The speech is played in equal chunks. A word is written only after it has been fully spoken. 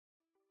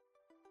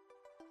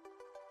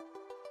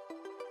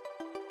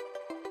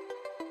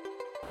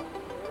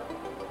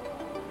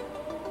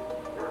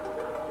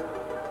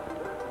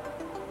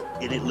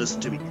It didn't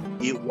listen to me.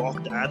 It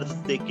walked out of the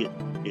thicket.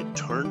 It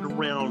turned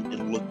around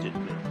and looked at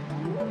me.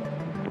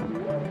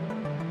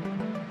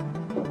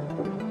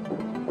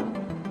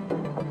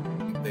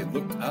 They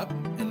looked up,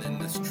 and in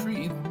this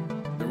tree,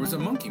 there was a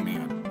monkey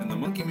man. And the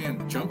monkey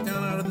man jumped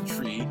down out of the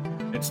tree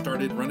and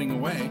started running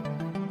away.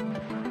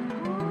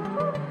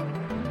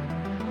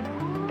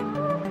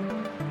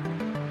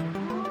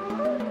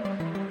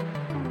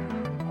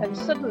 And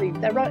suddenly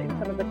they're right in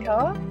front of the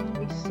car.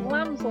 He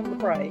slams on the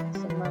brakes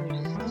and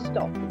manages to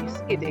stop, and he's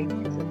skidding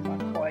because it's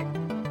like quite,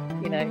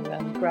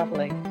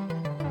 gravelly.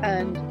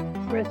 And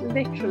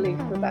literally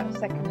for about a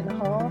second and a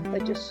half, they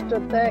just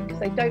stood there because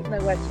they don't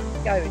know where to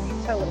go, and you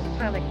tell them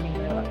panicking.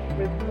 They're like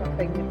really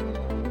flapping, and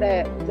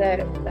their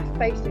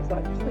face is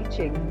like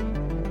twitching.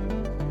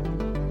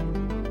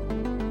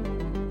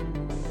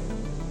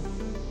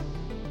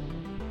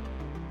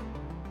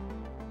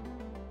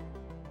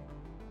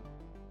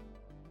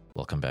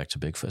 Welcome back to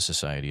Bigfoot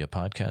Society, a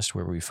podcast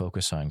where we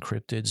focus on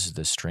cryptids,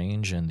 the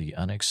strange, and the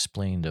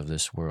unexplained of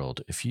this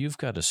world. If you've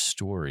got a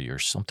story or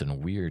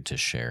something weird to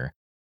share,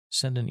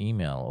 send an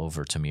email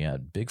over to me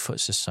at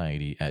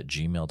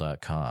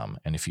bigfootsociety@gmail.com.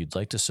 And if you'd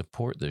like to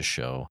support this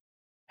show,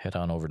 head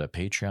on over to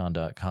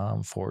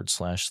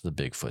patreon.com/the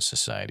Bigfoot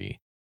Society.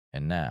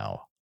 And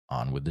now,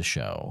 on with the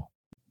show.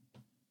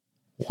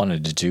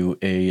 Wanted to do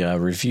a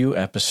review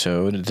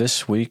episode.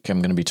 This week,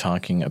 I'm going to be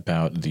talking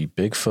about The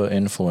Bigfoot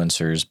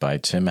Influencers by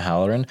Tim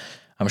Halloran.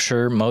 I'm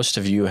sure most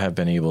of you have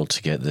been able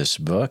to get this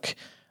book.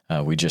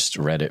 We just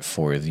read it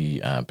for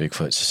the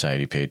Bigfoot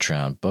Society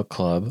Patreon book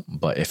club.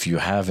 But if you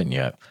haven't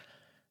yet,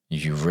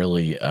 you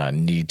really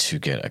need to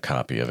get a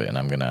copy of it. And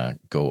I'm going to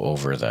go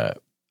over that.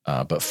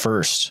 But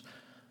first,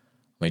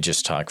 let me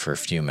just talk for a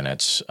few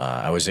minutes.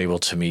 I was able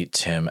to meet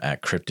Tim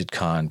at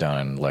CryptidCon down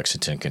in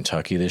Lexington,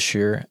 Kentucky this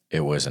year.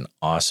 It was an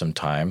awesome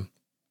time.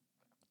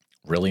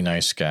 Really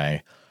nice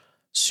guy,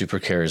 super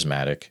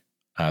charismatic.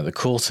 The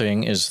cool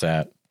thing is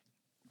that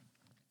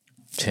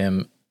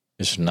Tim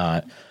is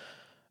not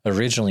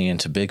originally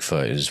into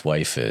Bigfoot. His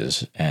wife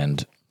is.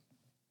 And,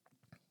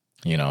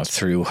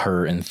 through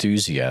her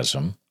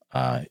enthusiasm,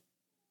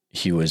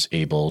 he was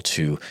able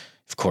to,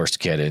 of course,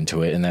 get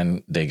into it. And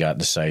then they got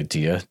this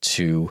idea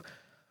to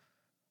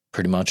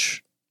pretty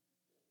much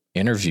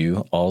interview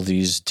all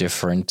these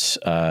different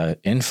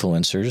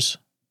influencers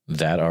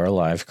that are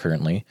alive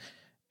currently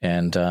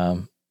and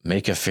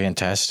make a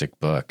fantastic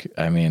book.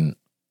 I mean,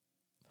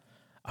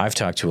 I've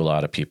talked to a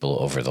lot of people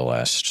over the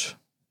last,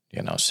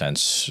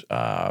 since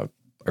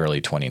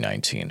early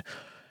 2019.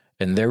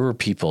 And there were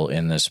people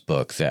in this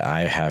book that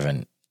I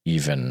hadn't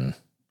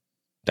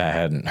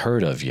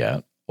heard of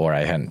yet, or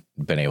I hadn't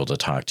been able to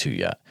talk to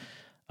yet.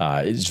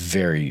 It's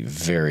very,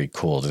 very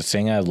cool. The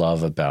thing I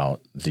love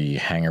about the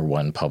Hangar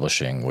One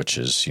Publishing, which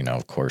is,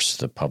 of course,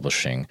 the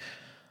publishing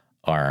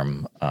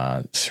arm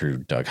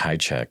through Doug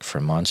Hychek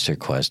from Monster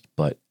Quest,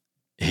 but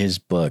his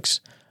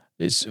books,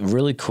 it's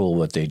really cool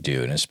what they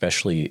do. And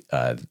especially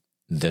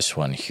this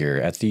one here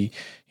at the,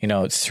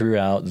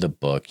 throughout the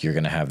book, you're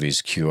going to have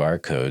these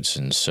QR codes.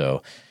 And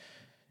so,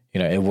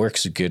 it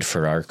works good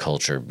for our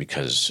culture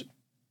because,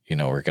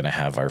 we're going to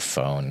have our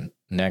phone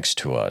next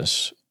to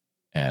us.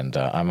 And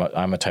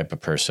I'm a type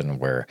of person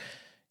where,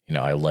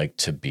 I like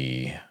to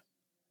be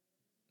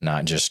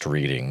not just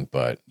reading,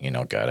 but,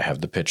 got to have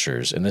the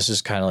pictures. And this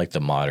is kind of like the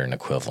modern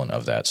equivalent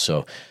of that.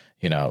 So,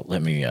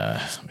 let me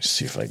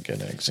see if I can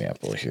get an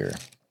example here.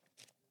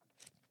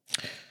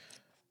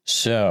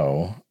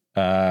 So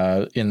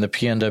in the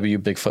PNW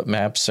Bigfoot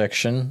Map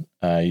section,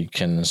 you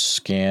can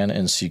scan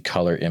and see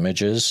color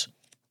images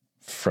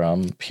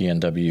from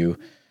PNW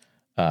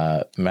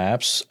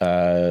maps.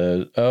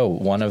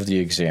 One of the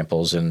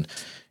examples, and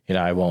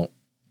I won't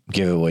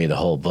give away the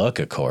whole book,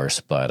 of course,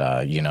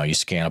 but you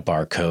scan a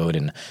barcode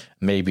and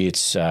maybe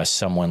it's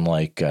someone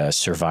like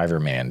Survivor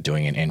Man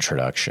doing an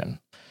introduction.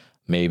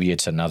 Maybe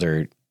it's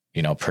another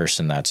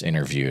person that's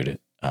interviewed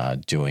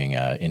doing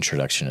an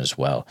introduction as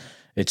well.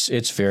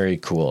 It's very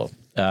cool.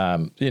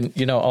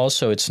 And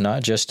also it's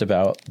not just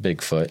about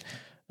Bigfoot.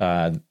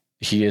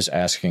 He is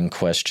asking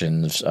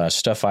questions,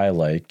 stuff I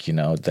like,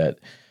 that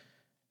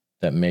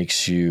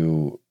makes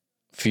you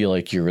feel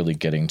like you're really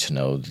getting to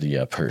know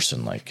the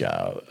person. Like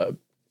a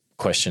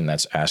question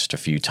that's asked a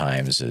few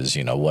times is,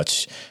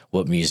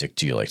 what music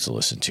do you like to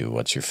listen to?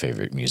 What's your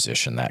favorite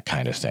musician? That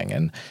kind of thing.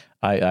 And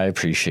I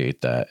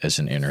appreciate that as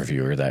an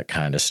interviewer. That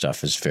kind of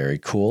stuff is very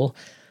cool.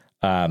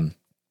 Bigfoot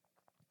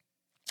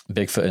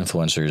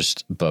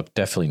Influencers book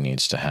definitely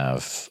needs to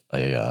have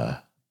a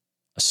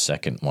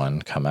second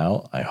one come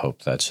out. I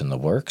hope that's in the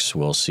works.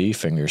 We'll see.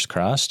 Fingers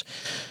crossed.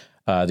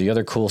 The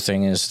other cool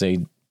thing is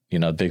Bigfoot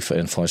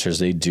Influencers,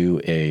 they do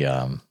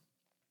a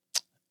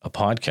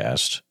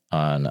podcast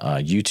on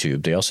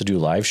YouTube. They also do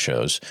live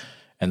shows,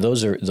 and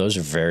those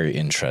are very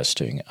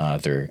interesting.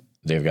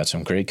 They've got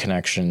some great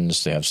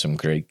connections. They have some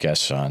great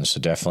guests on. So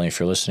definitely, if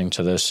you're listening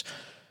to this,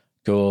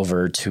 go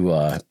over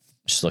to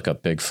just look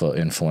up Bigfoot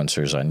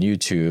Influencers on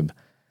YouTube,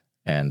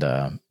 and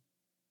you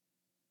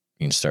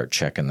can start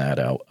checking that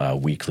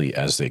out weekly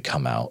as they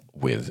come out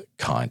with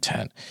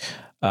content.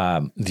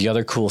 The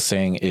other cool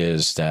thing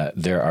is that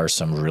there are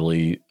some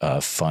really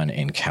fun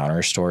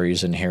encounter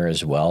stories in here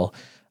as well.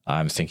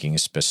 I'm thinking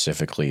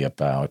specifically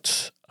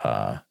about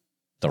the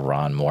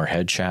Ron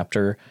Moorhead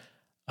chapter.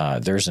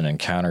 There's an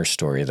encounter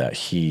story that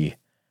he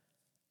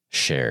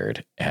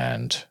shared,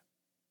 and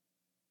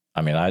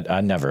I mean,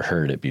 I never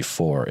heard it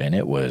before, and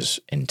it was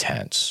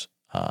intense.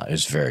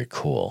 It's very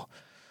cool.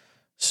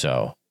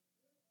 So,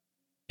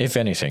 if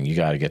anything, you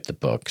got to get the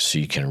book so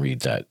you can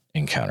read that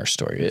encounter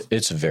story.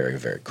 It's a very,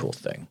 very cool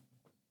thing.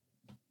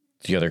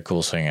 The other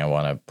cool thing I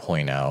want to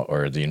point out,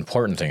 or the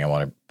important thing I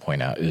want to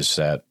point out, is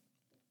that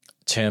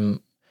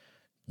Tim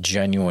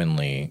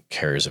genuinely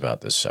cares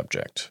about this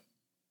subject.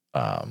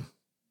 And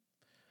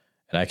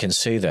I can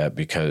say that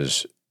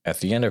because at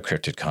the end of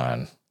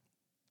CryptidCon,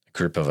 a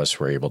group of us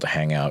were able to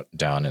hang out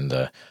down in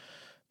the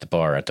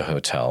bar at the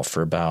hotel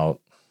for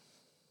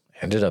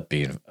ended up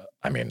being,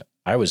 I mean,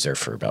 I was there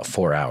for about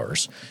 4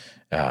 hours.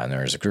 And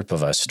there was a group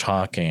of us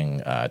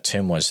talking.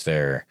 Tim was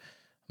there,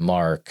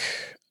 Mark,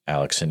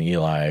 Alex and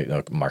Eli,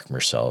 Mark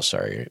Marcel,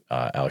 sorry,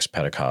 Alex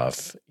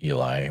Petikoff,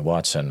 Eli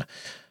Watson.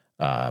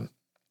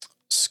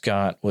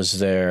 Scott was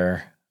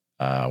there.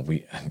 I'm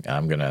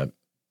going to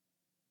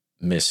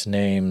miss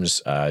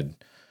names.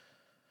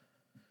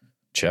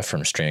 Jeff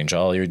from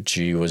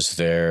Strangeology was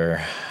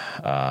there.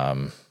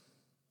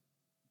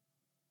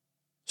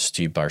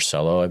 Steve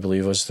Barcelo, I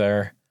believe, was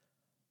there.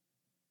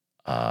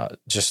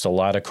 Just a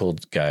lot of cool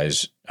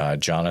guys.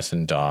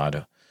 Jonathan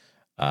Dodd.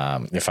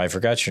 If I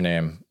forgot your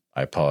name,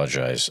 I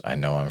apologize. I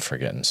know I'm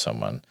forgetting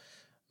someone.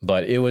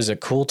 But it was a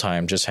cool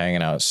time just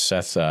hanging out.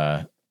 Seth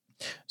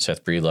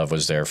Breedlove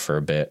was there for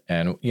a bit.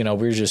 And, we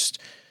were just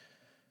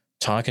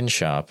talking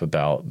shop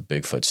about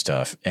Bigfoot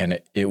stuff. And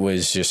it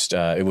was just,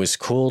 it was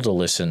cool to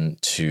listen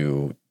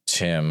to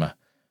Tim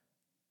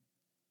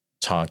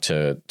talk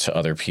to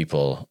other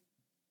people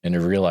and to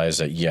realize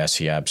that, yes,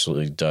 he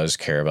absolutely does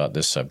care about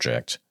this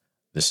subject.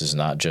 This is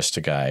not just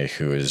a guy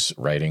who is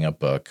writing a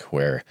book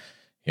where,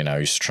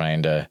 he's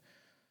trying to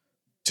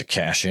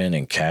cash in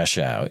and cash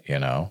out,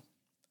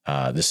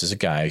 This is a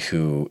guy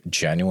who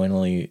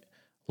genuinely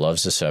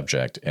loves the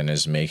subject and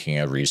is making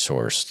a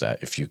resource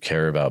that if you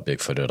care about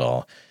Bigfoot at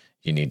all,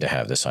 you need to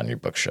have this on your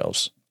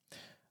bookshelves.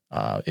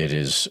 It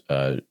is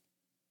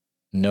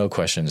no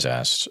questions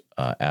asked,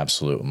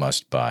 absolute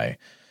must buy.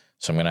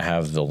 So I'm going to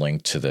have the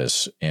link to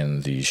this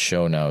in the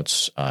show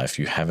notes. If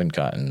you haven't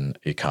gotten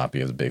a copy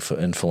of the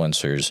Bigfoot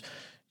Influencers,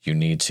 you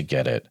need to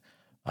get it.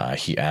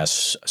 He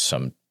asks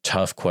some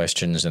tough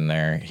questions in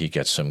there. He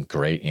gets some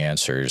great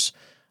answers.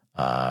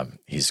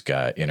 He's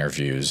got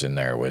interviews in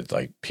there with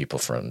like people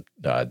from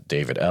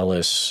David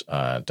Ellis,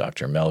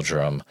 Dr.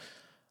 Meldrum,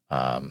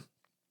 all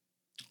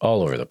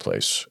over the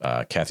place.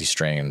 Kathy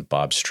Strain,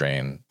 Bob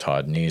Strain,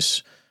 Todd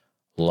Neese.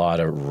 A lot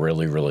of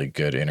really, really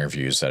good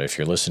interviews that if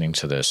you're listening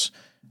to this,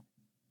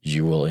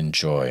 you will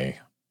enjoy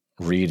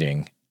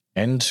reading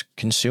and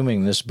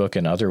consuming this book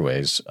in other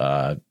ways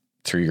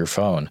through your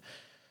phone.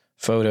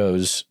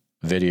 Photos,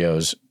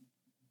 videos,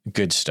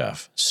 good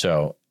stuff.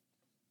 So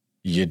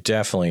you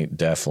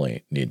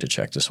definitely need to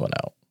check this one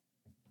out.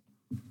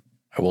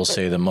 I will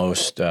say the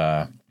most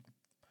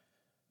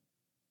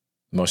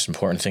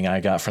important thing I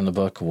got from the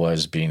book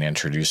was being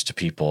introduced to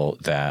people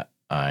that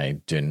I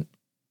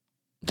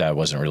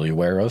wasn't really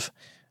aware of.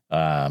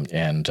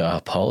 And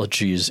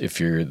apologies if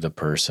you're the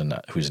person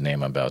whose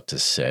name I'm about to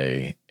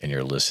say and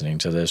you're listening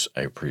to this.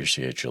 I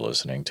appreciate you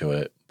listening to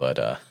it,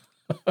 but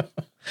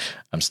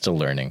I'm still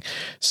learning.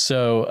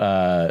 So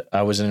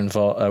I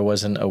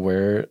wasn't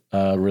aware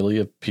really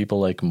of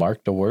people like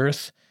Mark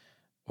DeWorth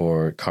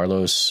or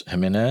Carlos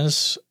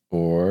Jimenez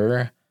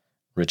or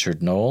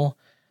Richard Knoll.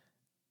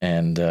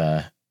 And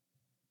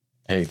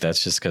hey,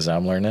 that's just because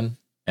I'm learning.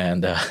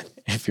 And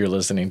if you're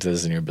listening to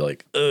this and you'll be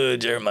like, "Oh,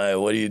 Jeremiah,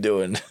 what are you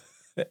doing?"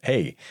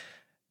 Hey,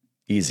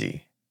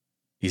 easy,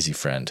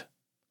 friend.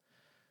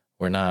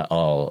 We're not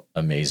all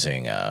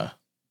amazing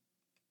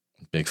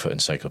Bigfoot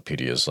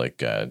encyclopedias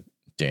like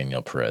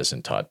Daniel Perez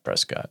and Todd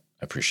Prescott.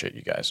 I appreciate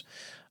you guys.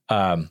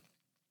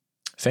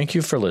 Thank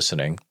you for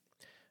listening.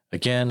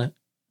 Again,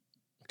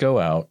 go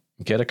out,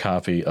 get a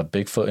copy of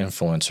Bigfoot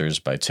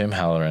Influencers by Tim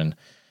Halloran.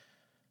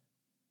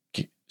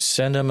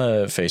 Send him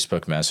a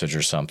Facebook message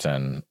or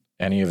something,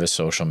 any of his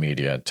social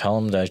media. Tell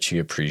him that you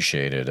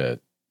appreciated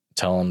it.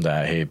 Tell him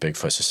that, hey,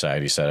 Bigfoot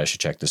Society said I should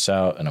check this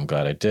out, and I'm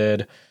glad I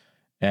did.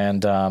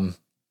 And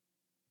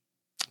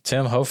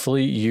Tim,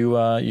 hopefully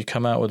you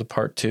come out with a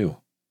part 2.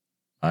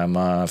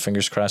 I'm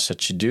fingers crossed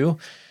that you do,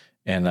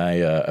 and I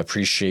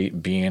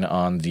appreciate being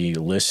on the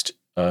list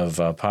of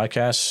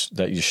podcasts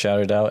that you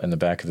shouted out in the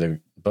back of the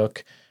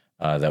book.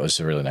 That was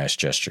a really nice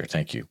gesture.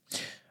 Thank you.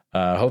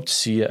 Hope to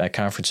see you at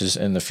conferences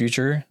in the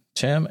future,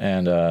 Tim,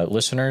 and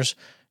listeners.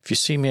 If you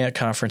see me at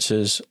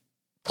conferences,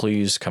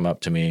 please come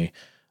up to me.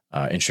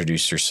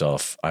 Introduce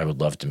yourself. I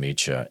would love to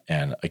meet you.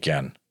 And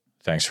again,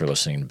 thanks for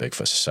listening to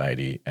Bigfoot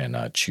Society and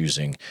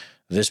choosing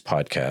this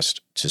podcast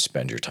to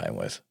spend your time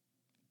with.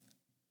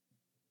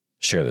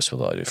 Share this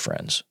with all your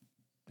friends.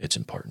 It's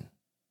important.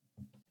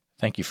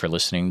 Thank you for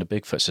listening to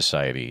Bigfoot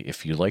Society.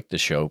 If you like the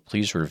show,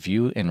 please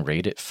review and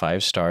rate it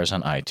 5 stars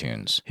on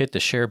iTunes. Hit the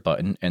share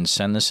button and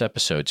send this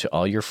episode to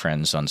all your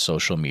friends on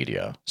social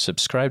media.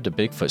 Subscribe to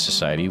Bigfoot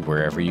Society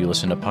wherever you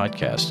listen to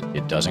podcasts.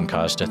 It doesn't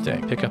cost a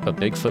thing. Pick up a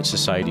Bigfoot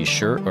Society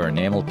shirt or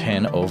enamel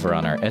pin over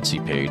on our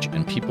Etsy page,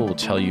 and people will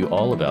tell you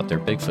all about their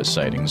Bigfoot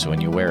sightings when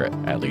you wear it.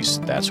 At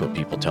least that's what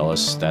people tell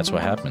us. That's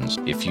what happens.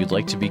 If you'd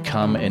like to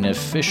become an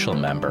official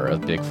member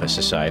of Bigfoot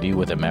Society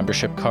with a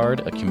membership card,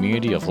 a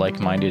community of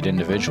like-minded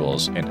individuals,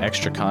 and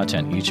extra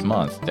content each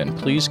month, then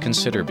please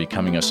consider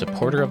becoming a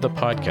supporter of the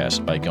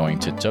podcast by going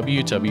to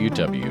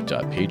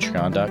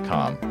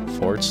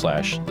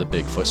www.patreon.com/The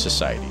Bigfoot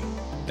Society.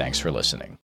 Thanks for listening.